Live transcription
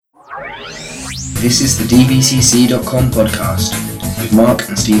This is the DVCC.com podcast with Mark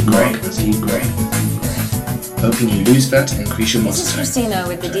and Steve Gray. Helping you lose fat and increase your muscle tone. This is Christina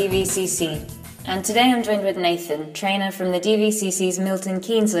with the DVCC, and today I'm joined with Nathan, trainer from the DVCC's Milton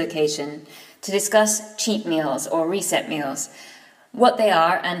Keynes location, to discuss cheat meals or reset meals, what they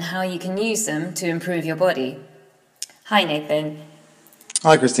are and how you can use them to improve your body. Hi Nathan.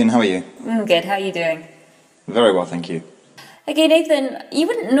 Hi Christine, how are you? I'm good, how are you doing? Very well, thank you. Okay Nathan, you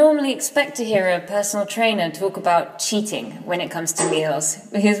wouldn't normally expect to hear a personal trainer talk about cheating when it comes to meals,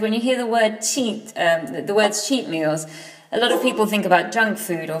 because when you hear the word cheat, the words cheat meals, a lot of people think about junk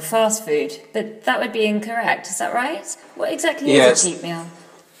food or fast food, but that would be incorrect, is that right? What exactly is a cheat meal?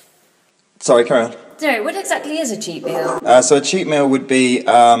 Sorry, carry on. Sorry, what exactly is a cheat meal? So a cheat meal would be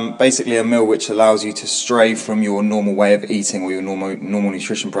basically a meal which allows you to stray from your normal way of eating or your normal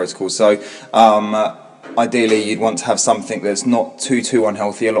nutrition protocol. So ideally you'd want to have something that's not too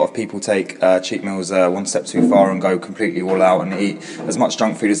unhealthy. A lot of people take cheat meals one step too far and go completely all out and eat as much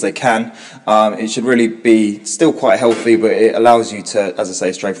junk food as they can. It should really be still quite healthy, but it allows you to, as I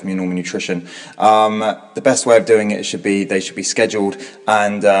say, stray from your normal nutrition. The best way of doing it they should be scheduled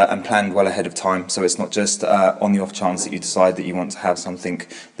and planned well ahead of time, so it's not just on the off chance that you decide that you want to have something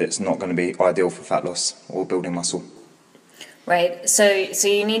that's not going to be ideal for fat loss or building muscle. Right, so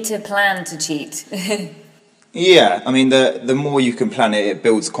you need to plan to cheat. Yeah, I mean, the more you can plan it, it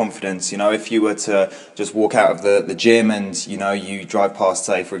builds confidence. You know, if you were to just walk out of the gym and, you know, you drive past,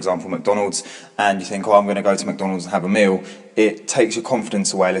 say, for example, McDonald's, and you think, oh, I'm going to go to McDonald's and have a meal, it takes your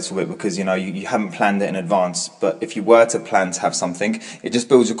confidence away a little bit because, you know, you haven't planned it in advance. But if you were to plan to have something, it just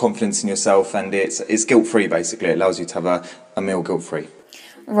builds your confidence in yourself, and it's guilt-free, basically. It allows you to have a meal guilt-free.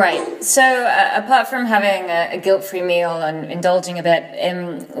 Right, so apart from having a guilt-free meal and indulging a bit,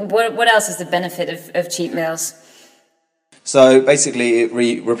 what else is the benefit of cheat meals? So basically it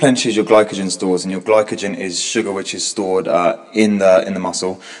replenishes your glycogen stores, and your glycogen is sugar which is stored in the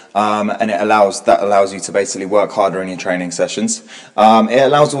muscle, and it allows you to basically work harder in your training sessions. It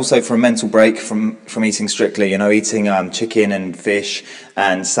allows also for a mental break from eating strictly. You know, eating chicken and fish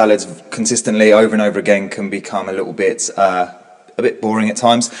and salads consistently over and over again can become a bit boring at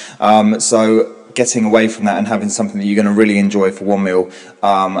times, so getting away from that and having something that you're going to really enjoy for one meal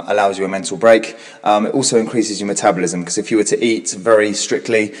allows you a mental break. It also increases your metabolism, because if you were to eat very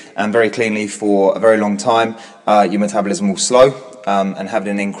strictly and very cleanly for a very long time, your metabolism will slow, and having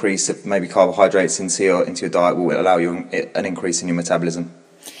an increase of maybe carbohydrates into your diet will allow you an increase in your metabolism.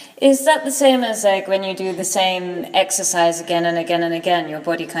 Is that the same as like when you do the same exercise again and again and again, your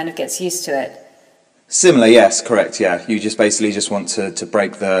body kind of gets used to it? Similar, yes, correct, yeah. You just basically want to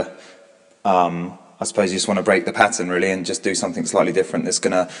break the, I suppose you just want to break the pattern really, and just do something slightly different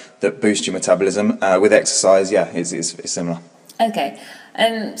that boosts your metabolism. With exercise, yeah, it's similar. Okay,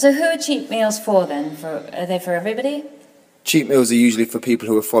 so who are cheat meals for then? Are they for everybody? Cheat meals are usually for people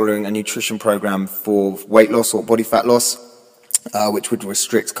who are following a nutrition program for weight loss or body fat loss, which would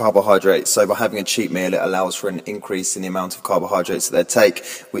restrict carbohydrates. So by having a cheat meal, it allows for an increase in the amount of carbohydrates that they take,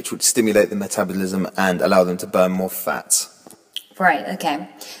 which would stimulate the metabolism and allow them to burn more fat. Right, okay.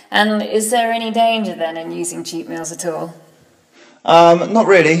 And is there any danger then in using cheat meals at all? Not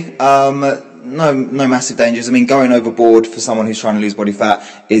really. No massive dangers. I mean, going overboard for someone who's trying to lose body fat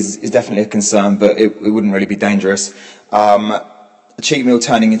is definitely a concern, but it wouldn't really be dangerous. A cheat meal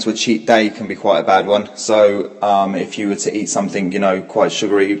turning into a cheat day can be quite a bad one. So if you were to eat something, you know, quite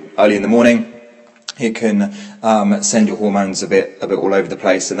sugary early in the morning, it can send your hormones a bit all over the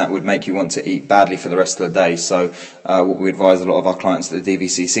place, and that would make you want to eat badly for the rest of the day. So what we advise a lot of our clients at the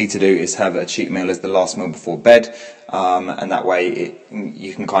DVCC to do is have a cheat meal as the last meal before bed, and that way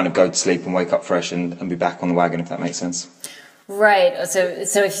you can kind of go to sleep and wake up fresh and be back on the wagon, if that makes sense. Right, so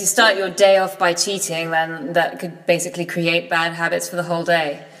if you start your day off by cheating, then that could basically create bad habits for the whole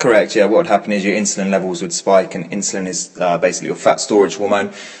day. Correct, yeah. What would happen is your insulin levels would spike, and insulin is basically your fat storage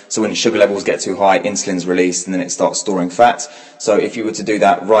hormone. So when your sugar levels get too high, insulin's released and then it starts storing fat. So if you were to do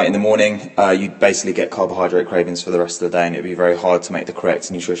that right in the morning, you'd basically get carbohydrate cravings for the rest of the day, and it'd be very hard to make the correct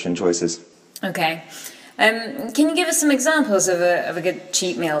nutrition choices. Okay. Can you give us some examples of a good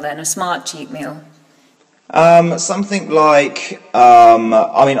cheat meal then, a smart cheat meal? Something like, when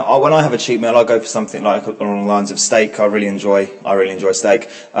I have a cheat meal, I go for something like along the lines of steak. I really enjoy steak.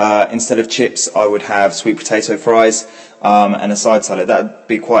 Instead of chips, I would have sweet potato fries, and a side salad. That'd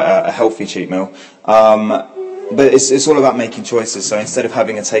be quite a healthy cheat meal. But it's all about making choices. So instead of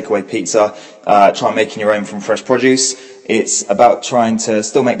having a takeaway pizza, try making your own from fresh produce. It's about trying to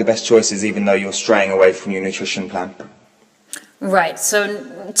still make the best choices, even though you're straying away from your nutrition plan. Right,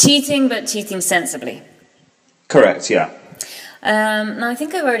 so cheating, but cheating sensibly. Correct, yeah. Now, I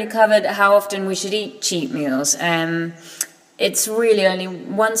think I've already covered how often we should eat cheat meals. It's really only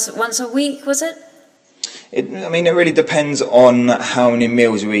once a week, was it? It really depends on how many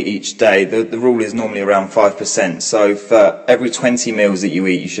meals you eat each day. The rule is normally around 5%. So for every 20 meals that you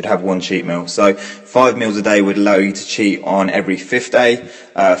eat, you should have one cheat meal. So 5 meals a day would allow you to cheat on every 5th day.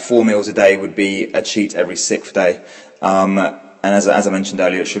 4 meals a day would be a cheat every 6th day. And as I mentioned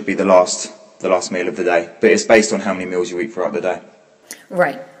earlier, it should be the last meal of the day. But it's based on how many meals you eat throughout the day.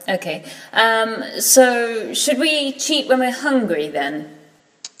 Right. Okay. So should we cheat when we're hungry then?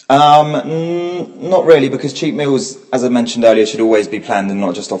 Not really, because cheat meals, as I mentioned earlier, should always be planned and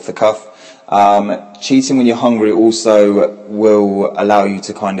not just off the cuff. Cheating when you're hungry also will allow you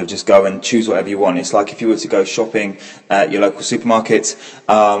to kind of just go and choose whatever you want. It's like if you were to go shopping at your local supermarket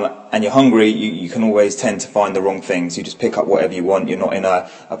and you're hungry, you can always tend to find the wrong things. You just pick up whatever you want. You're not in a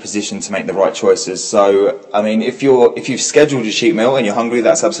position to make the right choices. So, if you've scheduled your cheat meal and you're hungry,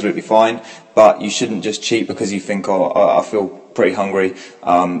 that's absolutely fine. But you shouldn't just cheat because you think, I feel pretty hungry.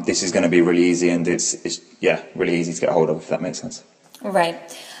 This is going to be really easy, and it's really easy to get hold of, if that makes sense. Right.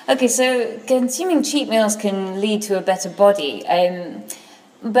 Okay, so consuming cheat meals can lead to a better body.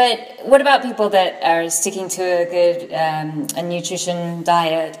 But what about people that are sticking to a good a nutrition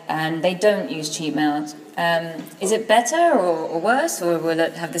diet and they don't use cheat meals? Is it better or worse, or will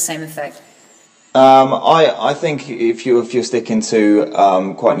it have the same effect? I think if you're sticking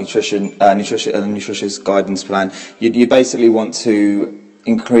to quite nutritious guidance plan, you basically want to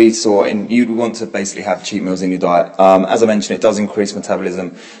increase you'd want to basically have cheat meals in your diet. As I mentioned, it does increase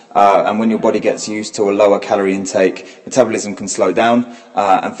metabolism, and when your body gets used to a lower calorie intake, metabolism can slow down,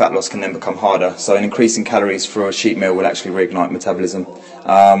 and fat loss can then become harder. So an increasing calories for a cheat meal will actually reignite metabolism.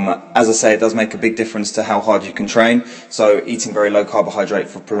 As I say, it does make a big difference to how hard you can train. So eating very low carbohydrate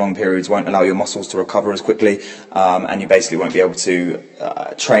for prolonged periods won't allow your muscles to recover as quickly, and you basically won't be able to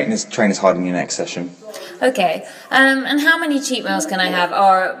train as hard in your next session. Okay, and how many cheat meals can I have,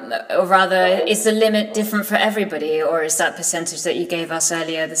 or rather, is the limit different for everybody, or is that percentage that you gave us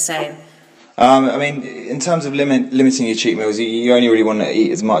earlier the same? In terms of limiting your cheat meals, you only really want to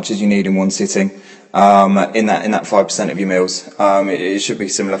eat as much as you need in one sitting. In that 5% of your meals, it should be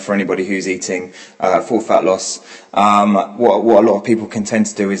similar for anybody who's eating full fat loss. What a lot of people can tend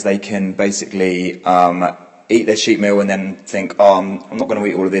to do is they can basically eat their cheat meal and then think, I'm not going to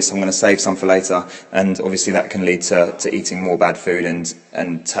eat all of this, I'm going to save some for later, and obviously that can lead to eating more bad food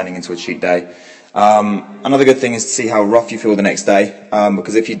and turning into a cheat day. Another good thing is to see how rough you feel the next day,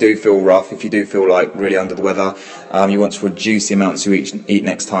 because if you do feel rough, if you do feel like really under the weather, you want to reduce the amounts you eat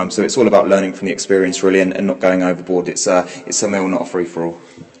next time. So it's all about learning from the experience really, and not going overboard. It's a meal, not a free-for-all.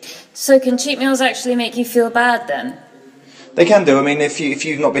 So can cheat meals actually make you feel bad then? They can do. If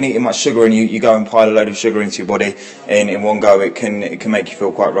you've not been eating much sugar and you go and pile a load of sugar into your body in one go, it can make you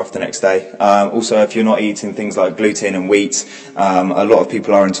feel quite rough the next day. Also, if you're not eating things like gluten and wheat, a lot of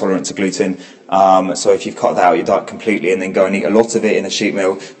people are intolerant to gluten. So if you've cut that out of your diet completely and then go and eat a lot of it in a cheat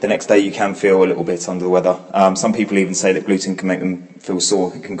meal, the next day you can feel a little bit under the weather. Some people even say that gluten can make them feel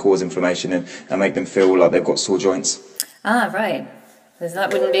sore. It can cause inflammation and make them feel like they've got sore joints. Ah, right. Because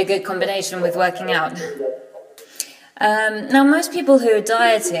that wouldn't be a good combination with working out. Now, most people who are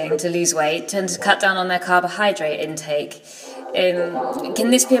dieting to lose weight tend to cut down on their carbohydrate intake.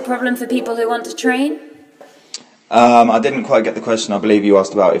 Can this be a problem for people who want to train? I didn't quite get the question. I believe you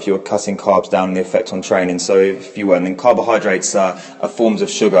asked about if you were cutting carbs down and the effect on training. So if you weren't, then carbohydrates are forms of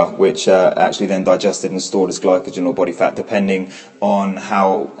sugar which are actually then digested and stored as glycogen or body fat, depending on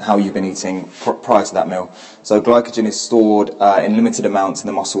how you've been eating prior to that meal. So glycogen is stored in limited amounts in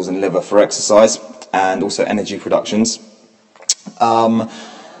the muscles and liver for exercise and also energy productions.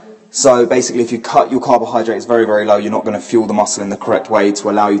 So basically, if you cut your carbohydrates very, very low, you're not going to fuel the muscle in the correct way to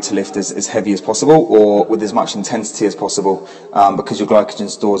allow you to lift as heavy as possible or with as much intensity as possible, because your glycogen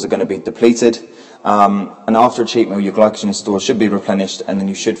stores are going to be depleted. And after a cheat meal, your glycogen stores should be replenished, and then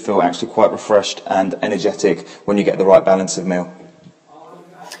you should feel actually quite refreshed and energetic when you get the right balance of meal.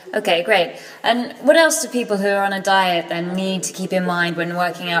 Okay, great. And what else do people who are on a diet then need to keep in mind when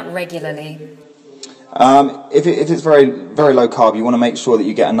working out regularly? If it's very, very low carb, you want to make sure that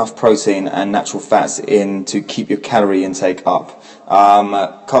you get enough protein and natural fats in to keep your calorie intake up.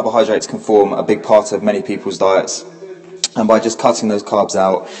 Carbohydrates can form a big part of many people's diets, and by just cutting those carbs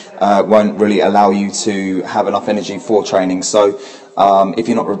out won't really allow you to have enough energy for training. So if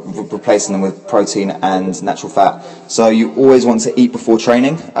you're not replacing them with protein and natural fat. So you always want to eat before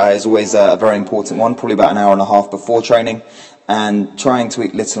training, is always a very important one, probably about an hour and a half before training, and trying to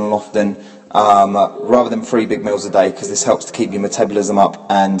eat little and often, rather than 3 big meals a day, because this helps to keep your metabolism up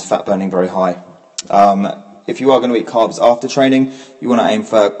and fat burning very high. if you are going to eat carbs after training, you want to aim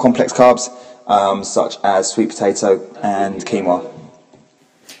for complex carbs, such as sweet potato and quinoa.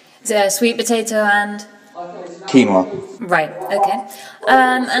 So sweet potato and Quinoa. right, okay.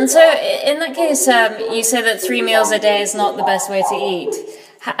 And so in that case, you say that 3 meals a day is not the best way to eat.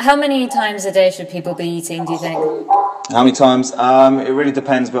 How many times a day should people be eating, do you think? How many times? It really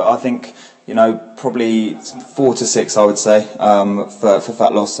depends, but I think, probably 4 to 6, I would say, for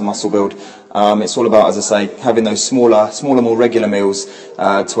fat loss and muscle build. It's all about, as I say, having those smaller, more regular meals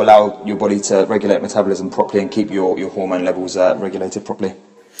to allow your body to regulate metabolism properly and keep your hormone levels regulated properly.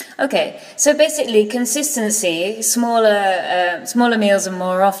 Okay, so basically consistency, smaller meals and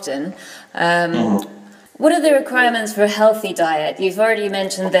more often. What are the requirements for a healthy diet? You've already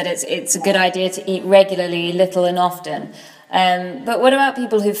mentioned that it's a good idea to eat regularly, little and often. But what about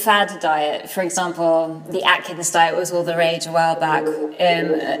people who fad diet? For example, the Atkins diet was all the rage a while back.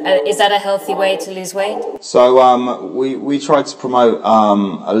 Is that a healthy way to lose weight? So we tried to promote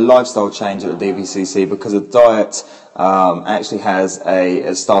a lifestyle change at the DVCC because a diet actually has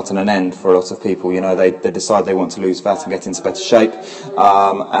a start and an end for a lot of people. They decide they want to lose fat and get into better shape,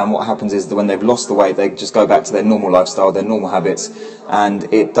 and what happens is that when they've lost the weight, they just go back to their normal lifestyle, their normal habits, and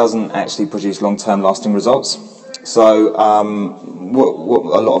it doesn't actually produce long-term lasting results. So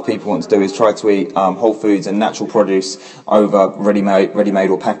what a lot of people want to do is try to eat whole foods and natural produce over ready-made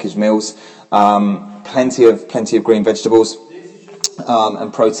or packaged meals. Plenty of green vegetables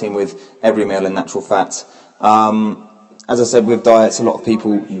and protein with every meal and natural fat. As I said, with diets, a lot of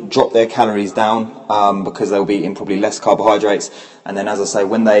people drop their calories down because they'll be eating probably less carbohydrates. And then, as I say,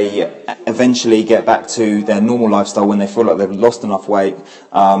 when they eventually get back to their normal lifestyle, when they feel like they've lost enough weight,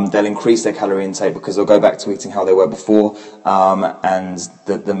 they'll increase their calorie intake because they'll go back to eating how they were before. And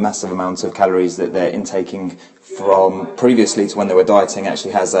the massive amount of calories that they're intaking from previously to when they were dieting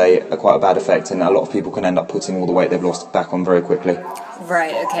actually has quite a bad effect, and a lot of people can end up putting all the weight they've lost back on very quickly.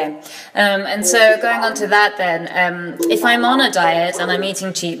 Right, okay. And so going on to that then, if I'm on a diet and I'm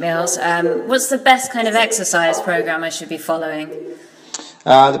eating cheat meals, what's the best kind of exercise program I should be following?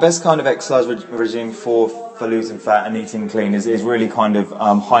 The best kind of exercise regime for losing fat and eating clean is really kind of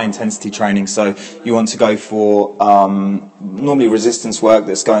high intensity training. So you want to go for normally resistance work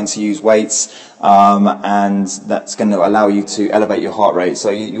that's going to use weights, and that's going to allow you to elevate your heart rate.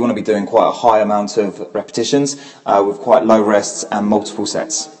 So you want to be doing quite a high amount of repetitions with quite low rests and multiple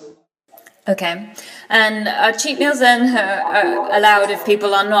sets. Okay. And are cheat meals then allowed if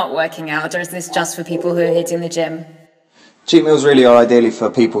people are not working out, or is this just for people who are hitting the gym? Cheat meals really are ideally for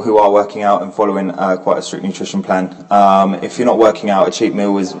people who are working out and following quite a strict nutrition plan. If you're not working out, a cheat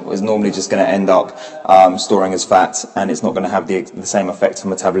meal is normally just going to end up storing as fat, and it's not going to have the same effect on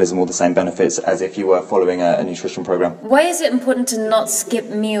metabolism or the same benefits as if you were following a nutrition program. Why is it important to not skip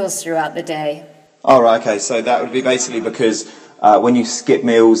meals throughout the day? All right, okay, so that would be basically because when you skip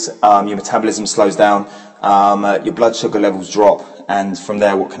meals, your metabolism slows down, your blood sugar levels drop, and from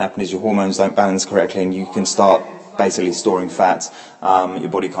there what can happen is your hormones don't balance correctly and you can start basically storing fat. Your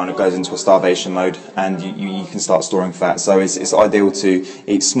body kind of goes into a starvation mode, and you can start storing fat. So it's ideal to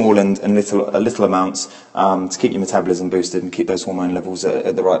eat small and little amounts to keep your metabolism boosted and keep those hormone levels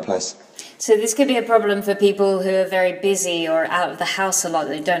at the right place. So this could be a problem for people who are very busy or out of the house a lot,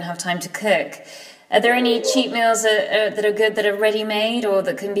 they don't have time to cook. Are there any cheat meals that are good, that are ready-made or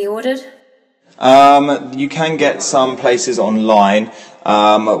that can be ordered? You can get some places online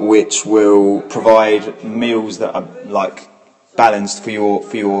which will provide meals that are like balanced for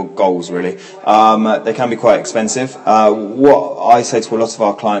your goals, really. They can be quite expensive. What I say to a lot of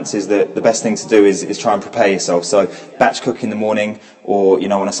our clients is that the best thing to do is try and prepare yourself. So batch cook in the morning, or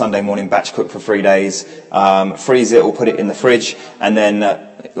on a Sunday morning batch cook for 3 days, freeze it or put it in the fridge, and then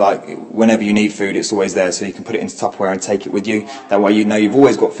like whenever you need food, it's always there, so you can put it into Tupperware and take it with you. That way you've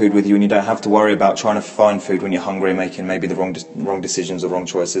always got food with you, and you don't have to worry about trying to find food when you're hungry and making maybe the wrong decisions or wrong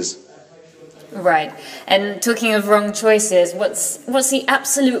choices. Right. And talking of wrong choices, what's the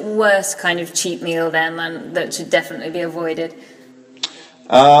absolute worst kind of cheat meal then, and that should definitely be avoided?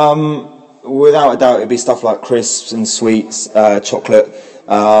 Without a doubt, it'd be stuff like crisps and sweets, chocolate,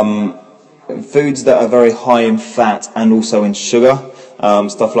 foods that are very high in fat and also in sugar.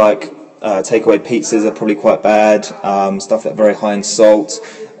 Stuff like takeaway pizzas are probably quite bad. Stuff that are very high in salt.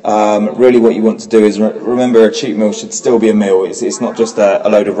 Really what you want to do is remember, a cheat meal should still be a meal. It's not just a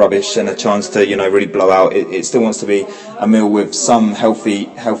load of rubbish and a chance to really blow out. It still wants to be a meal with some healthy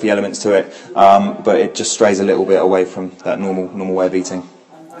elements to it, but it just strays a little bit away from that normal way of eating.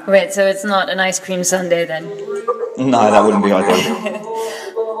 Right, so it's not an ice cream sundae then? No, that wouldn't be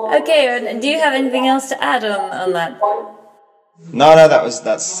ideal. Okay, and do you have anything else to add on that? No,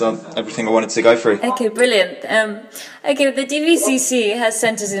 that's everything I wanted to go through. Okay, brilliant. Okay, the DVCC has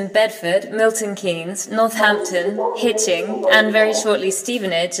centres in Bedford, Milton Keynes, Northampton, Hitching, and very shortly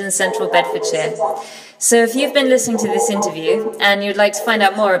Stevenage in central Bedfordshire. So if you've been listening to this interview and you'd like to find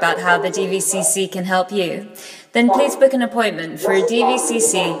out more about how the DVCC can help you, then please book an appointment for a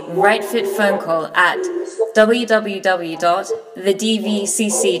DVCC Right Fit phone call at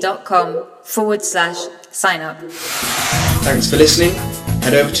www.thedvcc.com/sign up. Thanks for listening.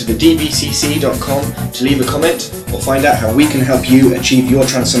 Head over to thedvcc.com to leave a comment or find out how we can help you achieve your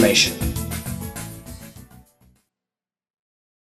transformation.